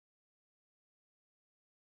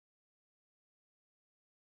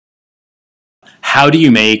how do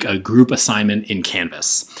you make a group assignment in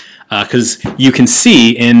Canvas? Because you can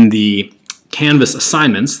see in the Canvas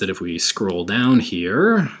assignments that if we scroll down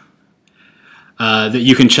here, that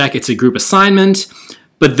you can check it's a group assignment,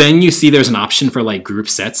 but then you see there's an option for like group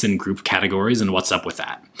sets and group categories and what's up with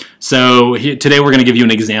that. So today we're going to give you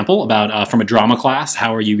an example about from a drama class,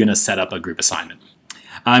 how are you going to set up a group assignment.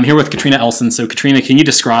 I'm here with Katrina Elson. So Katrina, can you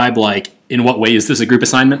describe like in what way is this a group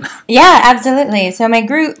assignment? Yeah, absolutely. So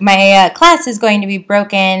my class is going to be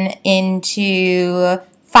broken into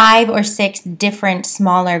 5 or 6 different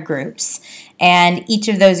smaller groups, and each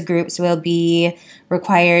of those groups will be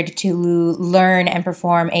required to learn and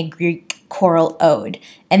perform a Greek choral ode.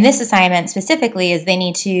 And this assignment specifically is they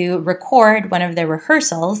need to record one of their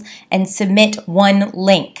rehearsals and submit one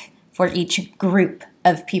link for each group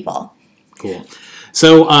of people. Cool.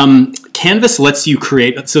 So Canvas lets you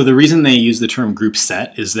create, so the reason they use the term group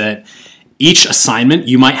set is that each assignment,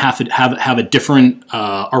 you might have to have a different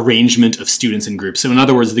arrangement of students in groups. So in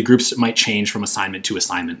other words, the groups might change from assignment to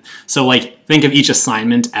assignment. So like think of each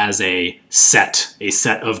assignment as a set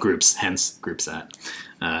of groups, hence group set.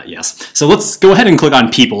 Yes. So let's go ahead and click on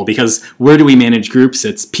people, because where do we manage groups?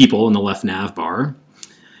 It's people in the left nav bar.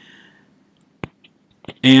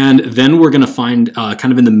 And then we're going to find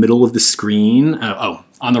kind of in the middle of the screen,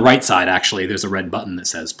 on the right side actually, there's a red button that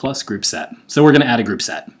says plus group set. So we're going to add a group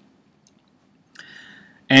set.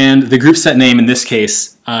 And the group set name in this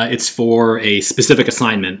case, it's for a specific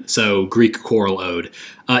assignment, so Greek choral ode.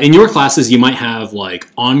 In your classes, you might have like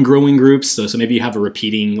on-growing groups, so maybe you have a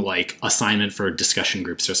repeating like assignment for discussion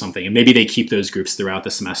groups or something, and maybe they keep those groups throughout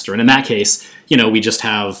the semester. And in that case, you know, we just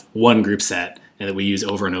have one group set and that we use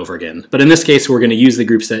over and over again. But in this case, we're going to use the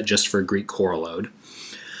group set just for Greek choral ode.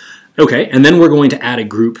 Okay, and then we're going to add a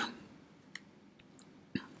group.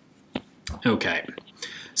 Okay.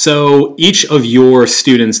 So each of your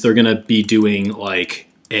students, they're going to be doing like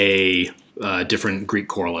a different Greek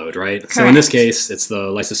choral ode, right? Correct. So in this case, it's the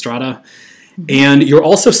Lysistrata. And you're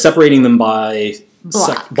also separating them by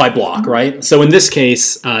block, right? So in this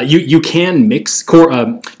case, you can mix,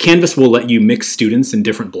 Canvas will let you mix students in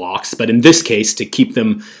different blocks, but in this case, to keep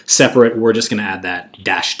them separate, we're just going to add that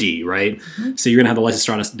 -D, right? So you're going to have the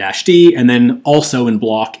Lysistrata -D, and then also in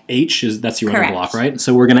block H, that's your other block, right?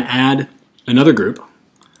 So we're going to add another group.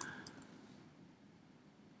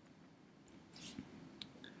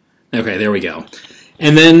 Okay, there we go.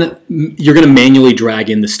 And then you're going to manually drag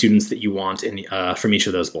in the students that you want in, from each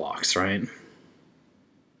of those blocks, right?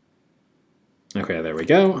 Okay, there we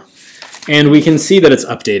go. And we can see that it's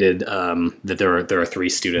updated, that there are 3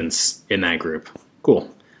 students in that group. Cool.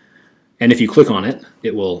 And if you click on it,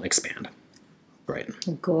 it will expand. Right.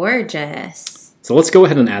 Gorgeous. So let's go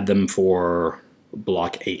ahead and add them for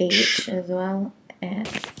block H. H as well.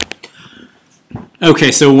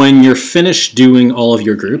 Okay, so when you're finished doing all of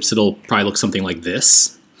your groups, it'll probably look something like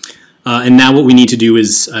this. And now what we need to do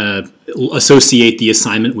is associate the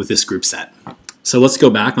assignment with this group set. So let's go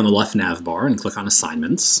back on the left nav bar and click on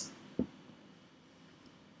Assignments.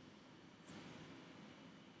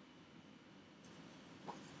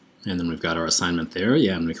 And then we've got our assignment there.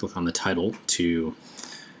 Yeah, and we click on the title to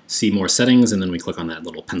see more settings, and then we click on that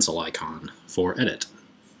little pencil icon for Edit.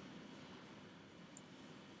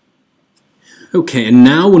 Okay, and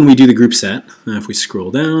now when we do the group set, if we scroll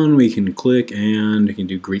down, we can click and we can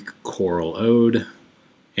do Greek choral ode,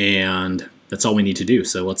 and that's all we need to do.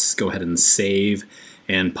 So let's go ahead and save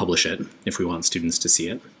and publish it if we want students to see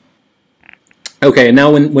it. Okay, and now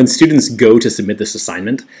when students go to submit this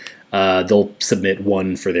assignment, they'll submit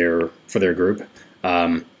one for their group,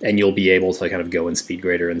 and you'll be able to kind of go in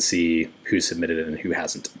SpeedGrader and see who submitted it and who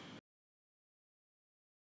hasn't.